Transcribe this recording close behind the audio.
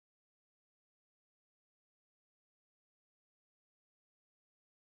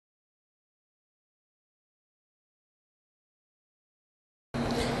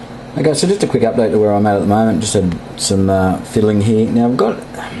Okay, so just a quick update to where I'm at the moment. Just had some fiddling here. Now I've got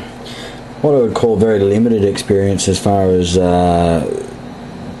what I would call very limited experience as far as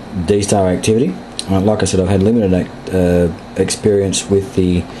Dstar activity. Like I said, I've had limited experience with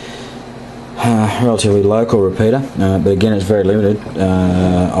the relatively local repeater, but again it's very limited.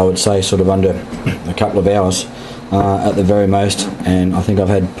 I would say sort of under a couple of hours at the very most, and I think I've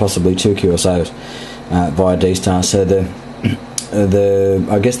had possibly 2 QSOs via Dstar. So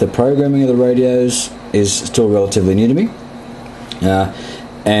I guess the programming of the radios is still relatively new to me,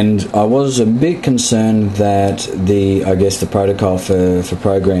 and I was a bit concerned that the protocol for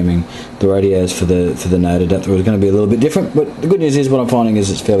programming the radios for the node adapter was going to be a little bit different. But the good news is what I'm finding is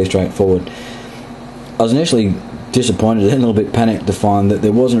it's fairly straightforward. I was initially disappointed and a little bit panicked to find that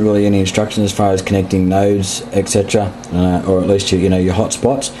there wasn't really any instruction as far as connecting nodes, etc., or at least your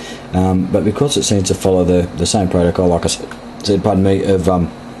hotspots. But because it seems to follow the same protocol, like I said, pardon me, of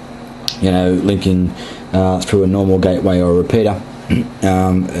linking through a normal gateway or a repeater,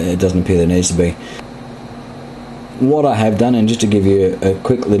 it doesn't appear there needs to be. What I have done, and just to give you a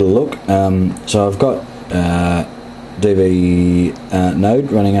quick little look, so I've got DV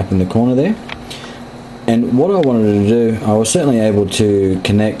node running up in the corner there. And what I wanted to do, I was certainly able to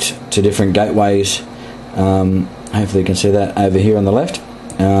connect to different gateways. Hopefully you can see that over here on the left,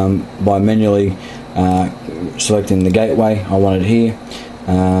 by manually selecting the gateway I wanted here,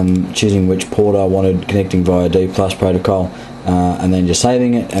 choosing which port I wanted, connecting via D+ protocol, and then just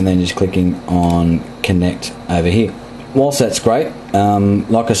saving it, and then just clicking on connect over here. Whilst that's great,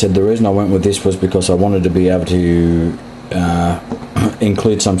 like I said, the reason I went with this was because I wanted to be able to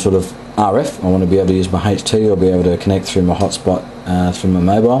include some sort of RF. I want to be able to use my HT or be able to connect through my hotspot through my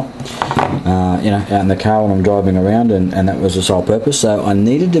mobile, out in the car when I'm driving around, and that was the sole purpose. So I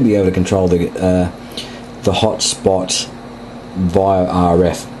needed to be able to control the hotspot via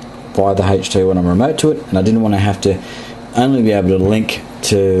RF, via the HT when I'm remote to it, and I didn't want to have to only be able to link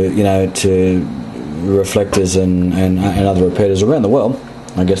to reflectors and other repeaters around the world.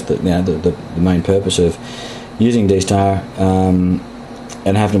 I guess the main purpose of using Dstar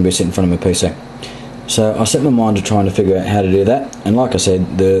and having to be sitting in front of my PC. So I set my mind to trying to figure out how to do that, and like I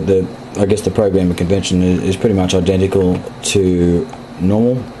said, the programming convention is pretty much identical to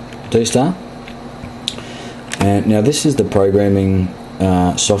normal Dstar. And now this is the programming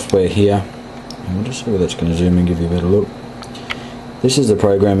software here. I'll just see whether that's going to zoom in and give you a better look. This is the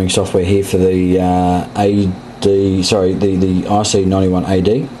programming software here for the the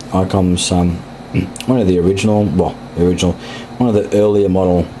IC91AD. ICOM's one of the one of the earlier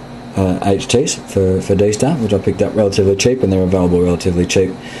model HTs for Dstar, which I picked up relatively cheap, and they're available relatively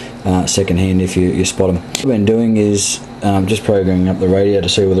cheap second hand if you spot them. What I've been doing is just programming up the radio to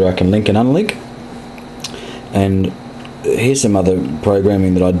see whether I can link and unlink. And here's some other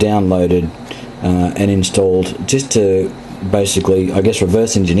programming that I downloaded and installed just to basically, I guess,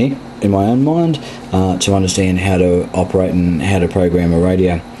 reverse engineer in my own mind to understand how to operate and how to program a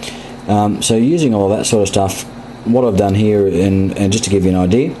radio. So using all that sort of stuff, what I've done here, and just to give you an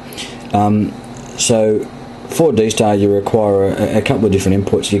idea, so for Dstar you require a couple of different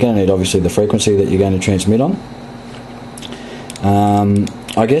inputs. You're going to need obviously the frequency that you're going to transmit on.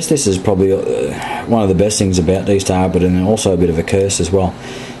 I guess this is probably one of the best things about Dstar, but then also a bit of a curse as well.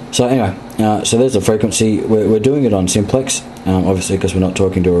 So anyway, so there's the frequency. We're doing it on simplex, obviously because we're not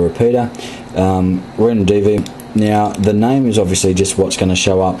talking to a repeater. We're in DV. Now the name is obviously just what's going to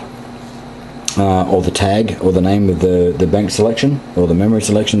show up, or the tag, or the name of the bank selection, or the memory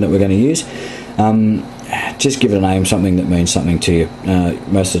selection that we're going to use. Just give it a name, something that means something to you.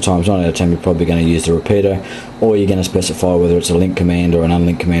 Most of the times, 9 out of 10, you're probably going to use the repeater, or you're going to specify whether it's a link command or an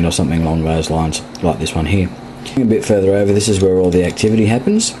unlink command or something along those lines, like this one here. A bit further over, this is where all the activity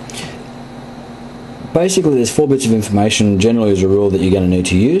happens. Basically, there's 4 bits of information, generally as a rule, that you're going to need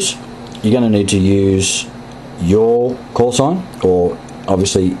to use. You're going to need to use your call sign, or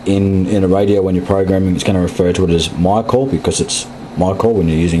obviously in a radio when you're programming, it's going to refer to it as my call, because it's my call when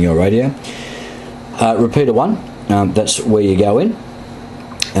you're using your radio. Repeater 1, that's where you go in.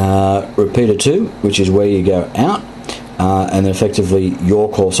 Repeater 2, which is where you go out. And then effectively your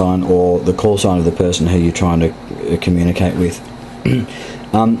call sign, or the call sign of the person who you're trying to communicate with.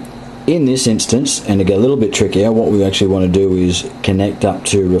 In this instance, and to get a little bit trickier, what we actually want to do is connect up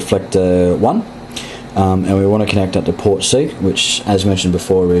to reflector 1, and we want to connect up to port C, which, as mentioned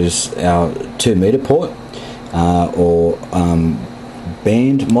before, is our 2 meter port, or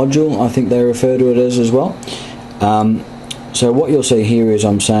band module, I think they refer to it as well. So what you'll see here is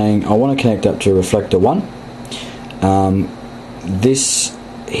I'm saying I want to connect up to reflector 1. This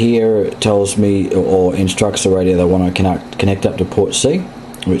here tells me, or instructs the radio that I want to connect up to port C.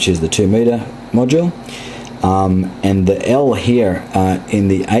 which is the 2 meter module, and the L here in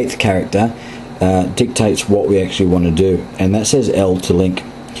the 8th character dictates what we actually want to do, and that says L to link.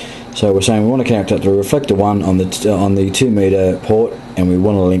 So we're saying we want to connect up to reflector 1 on the 2 meter port, and we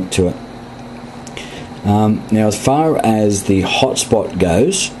want to link to it. Now, as far as the hotspot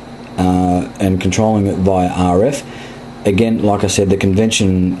goes, and controlling it via RF, again, like I said, the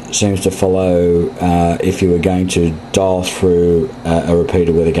convention seems to follow if you were going to dial through a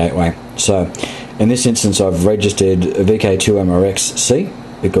repeater with a gateway. So in this instance, I've registered VK2MRXC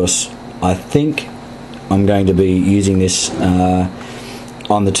because I think I'm going to be using this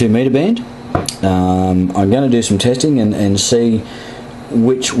on the 2 meter band. I'm going to do some testing and see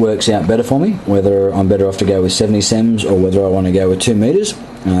which works out better for me, whether I'm better off to go with 70 SEMS or whether I want to go with 2 meters.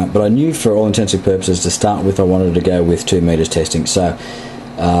 But I knew for all intents and purposes to start with I wanted to go with 2 meters testing. So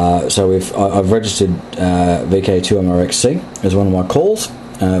I've registered VK2MRXC as one of my calls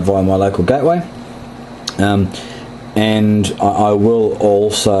via my local gateway. And I will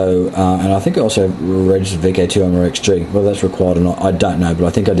also, and I think I also registered VK2MRXG. Whether that's required or not, I don't know, but I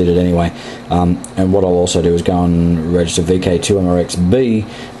think I did it anyway. And what I'll also do is go and register VK2MRXB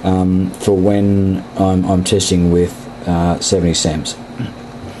for when I'm testing with 70 SEMS.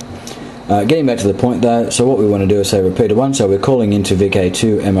 Getting back to the point though, so what we want to do is say repeater 1, so we're calling into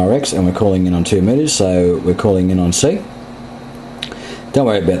VK2MRX and we're calling in on 2 meters, so we're calling in on C. Don't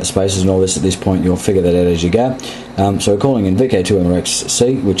worry about the spaces and all this at this point, you'll figure that out as you go. So we're calling in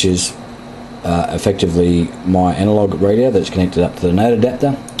VK2MRXC, which is effectively my analog radio that's connected up to the node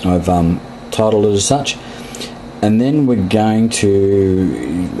adapter. I've titled it as such. And then we're going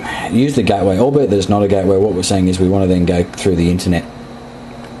to use the gateway, albeit that it's not a gateway. What we're saying is we want to then go through the internet.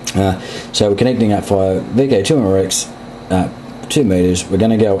 So we're connecting up via VK2MRX 2 meters. We're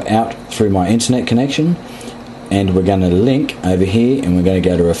going to go out through my internet connection, and we're going to link over here, and we're going to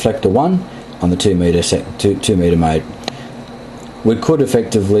go to reflector 1 on the 2 meter mode. We could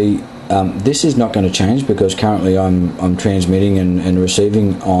effectively, this is not going to change because currently I'm transmitting and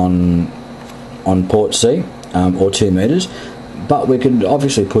receiving on port C or 2 meters. But we could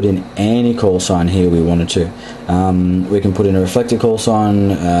obviously put in any call sign here we wanted to. We can put in a reflector call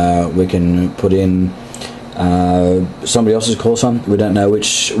sign, we can put in somebody else's call sign. We don't know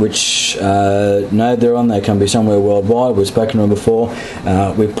which node they're on. They can be somewhere worldwide. We've spoken to them before.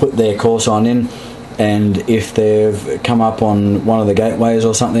 We put their call sign in, and if they've come up on one of the gateways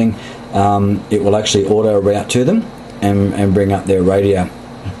or something, it will actually auto route to them and bring up their radio.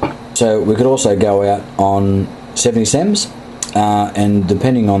 So we could also go out on 70 SEMS. And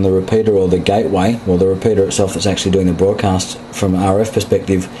depending on the repeater or the gateway, or the repeater itself that's actually doing the broadcast from an RF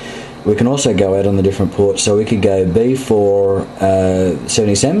perspective, we can also go out on the different ports. So we could go B for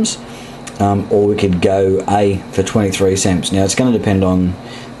 70 SEMS, or we could go A for 23 SEMS. Now it's going to depend on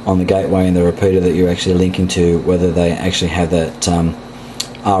the gateway and the repeater that you're actually linking to, whether they actually have that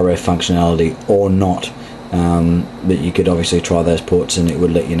RF functionality or not. But you could obviously try those ports and it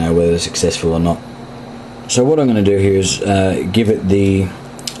would let you know whether they're successful or not. So what I'm going to do here is give it the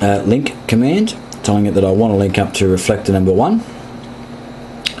link command, telling it that I want to link up to reflector number 1.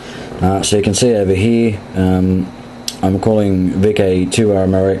 So you can see over here, I'm calling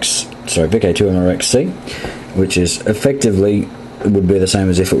VK2MRXC, which is effectively would be the same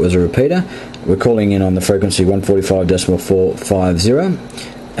as if it was a repeater. We're calling in on the frequency 145.450,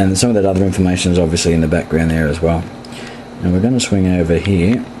 and some of that other information is obviously in the background there as well. Now we're going to swing over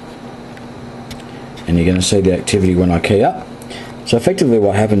here, and you're going to see the activity when I key up. So effectively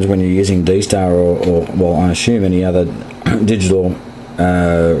what happens when you're using Dstar or well, I assume any other digital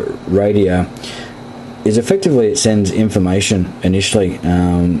radio, is effectively it sends information initially,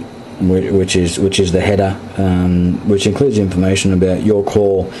 which is the header, which includes information about your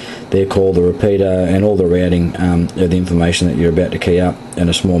call, their call, the repeater, and all the routing of the information that you're about to key up, and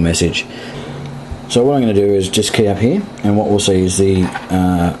a small message. So what I'm going to do is just key up here, and what we'll see is the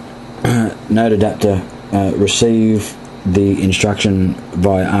node adapter receive the instruction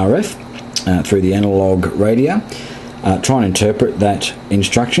via RF through the analog radio, try and interpret that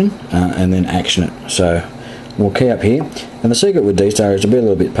instruction and then action it. So we'll key up here, and the secret with Dstar is to be a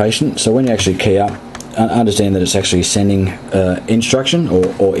little bit patient. So when you actually key up, understand that it's actually sending instruction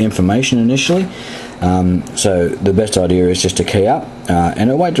or information initially. So the best idea is just to key up and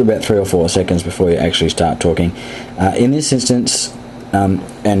it'll wait for about 3 or 4 seconds before you actually start talking. In this instance,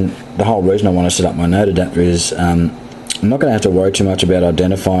 and the whole reason I want to set up my node adapter is I'm not going to have to worry too much about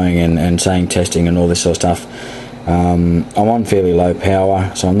identifying and saying testing and all this sort of stuff. I'm on fairly low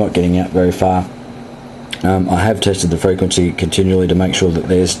power, so I'm not getting out very far. I have tested the frequency continually to make sure that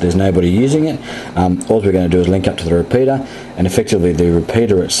there's nobody using it. All we're going to do is link up to the repeater, and effectively the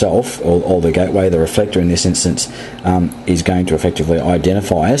repeater itself, or the gateway, the reflector in this instance, is going to effectively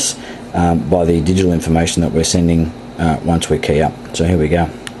identify us by the digital information that we're sending once we key up. So here we go.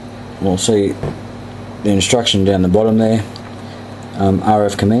 We'll see the instruction down the bottom there,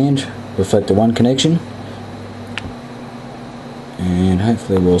 RF command, reflector 1 connection, and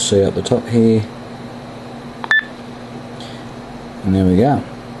hopefully we'll see up the top here. And there we go.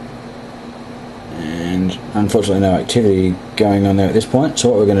 And unfortunately no activity going on there at this point, so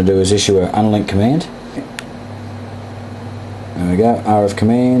what we're going to do is issue an unlink command. There we go, RF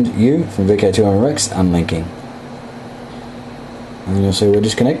command U from VK2MRX, unlinking. And you'll see we're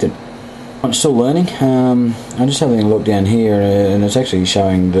disconnected. I'm still learning. I'm just having a look down here, and it's actually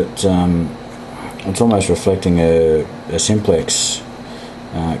showing that it's almost reflecting a simplex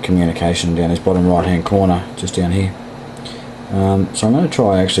communication down this bottom right hand corner, just down here. So I'm going to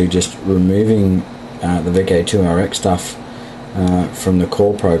try actually just removing the VK2RX stuff from the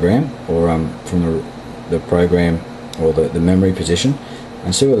call program, or from the program, or the memory position,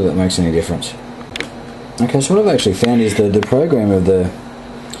 and see whether that makes any difference. Okay, so what I've actually found is the program of the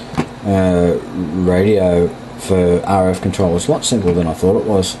radio for RF control is a lot simpler than I thought it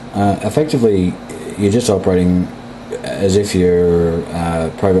was. Effectively, you're just operating as if you're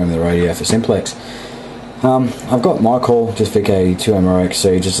programming the radio for simplex. I've got my call, just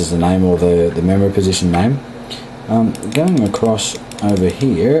VK2MRXC, just as the name or the memory position name. Going across over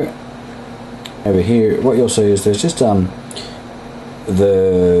here, what you'll see is there's just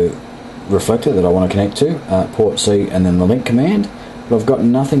the reflector that I want to connect to, port C, and then the link command. But I've got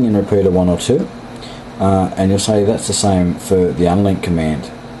nothing in repeater 1 or 2, and you'll say that's the same for the unlink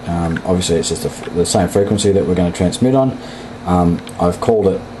command. Obviously it's just the same frequency that we're going to transmit on. I've called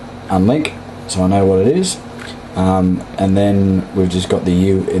it unlink, so I know what it is, and then we've just got the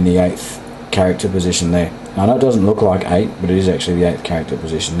U in the 8th character position there. Now I know it doesn't look like 8, but it is actually the 8th character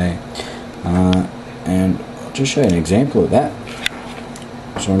position there. And I'll just show you an example of that.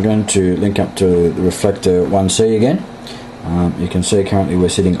 So I'm going to link up to the reflector 1C again. You can see currently we're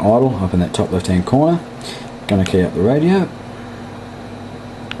sitting idle up in that top left hand corner. Going to key up the radio.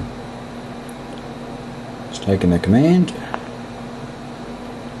 Just taking the command.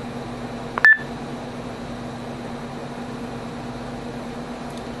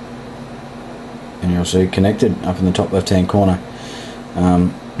 And you'll see connected up in the top left hand corner,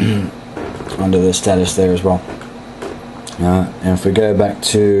 under the status there as well. And if we go back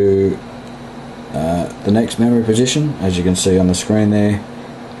to the next memory position, as you can see on the screen there,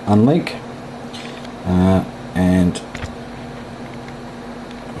 unlink, and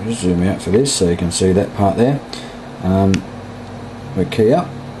I'll just zoom out for this so you can see that part there. We key up,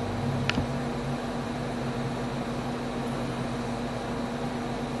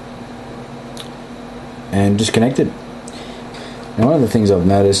 and disconnected. Now one of the things I've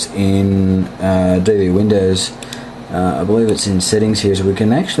noticed in DV Windows, I believe it's in settings here, so we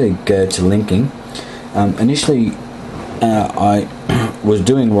can actually go to linking. Initially I was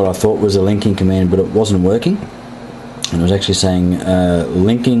doing what I thought was a linking command, but it wasn't working, and it was actually saying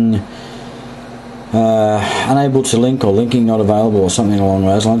linking unable to link, or linking not available, or something along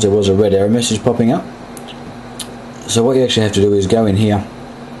those lines. There was a red error message popping up. So what you actually have to do is go in here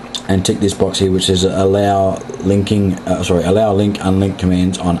and tick this box here which says allow linking, allow link unlink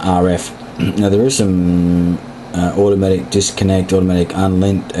commands on RF. Now there is some automatic disconnect, automatic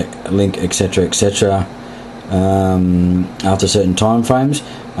unlink, link, etc, etc, after certain time frames.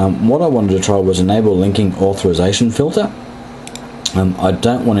 What I wanted to try was enable linking authorization filter. I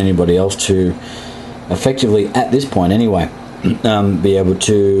don't want anybody else to effectively, at this point anyway, be able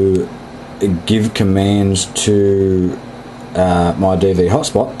to give commands to my DV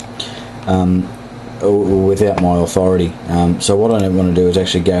hotspot without my authority. So what I want to do is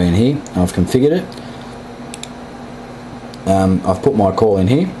actually go in here. I've configured it. I've put my call in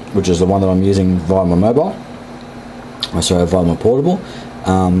here, which is the one that I'm using via my mobile, via my portable.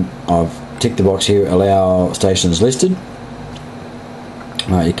 I've ticked the box here, allow stations listed.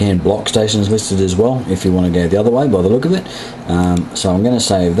 You can block stations listed as well if you want to go the other way by the look of it. So I'm going to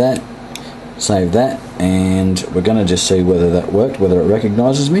save that, and we're going to just see whether that worked, whether it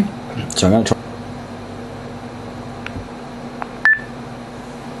recognises me. So I'm going to try.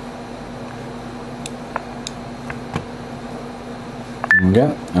 There we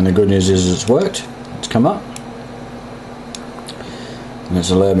go, and the good news is it's worked. It's come up, and it's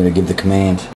allowed me to give the command.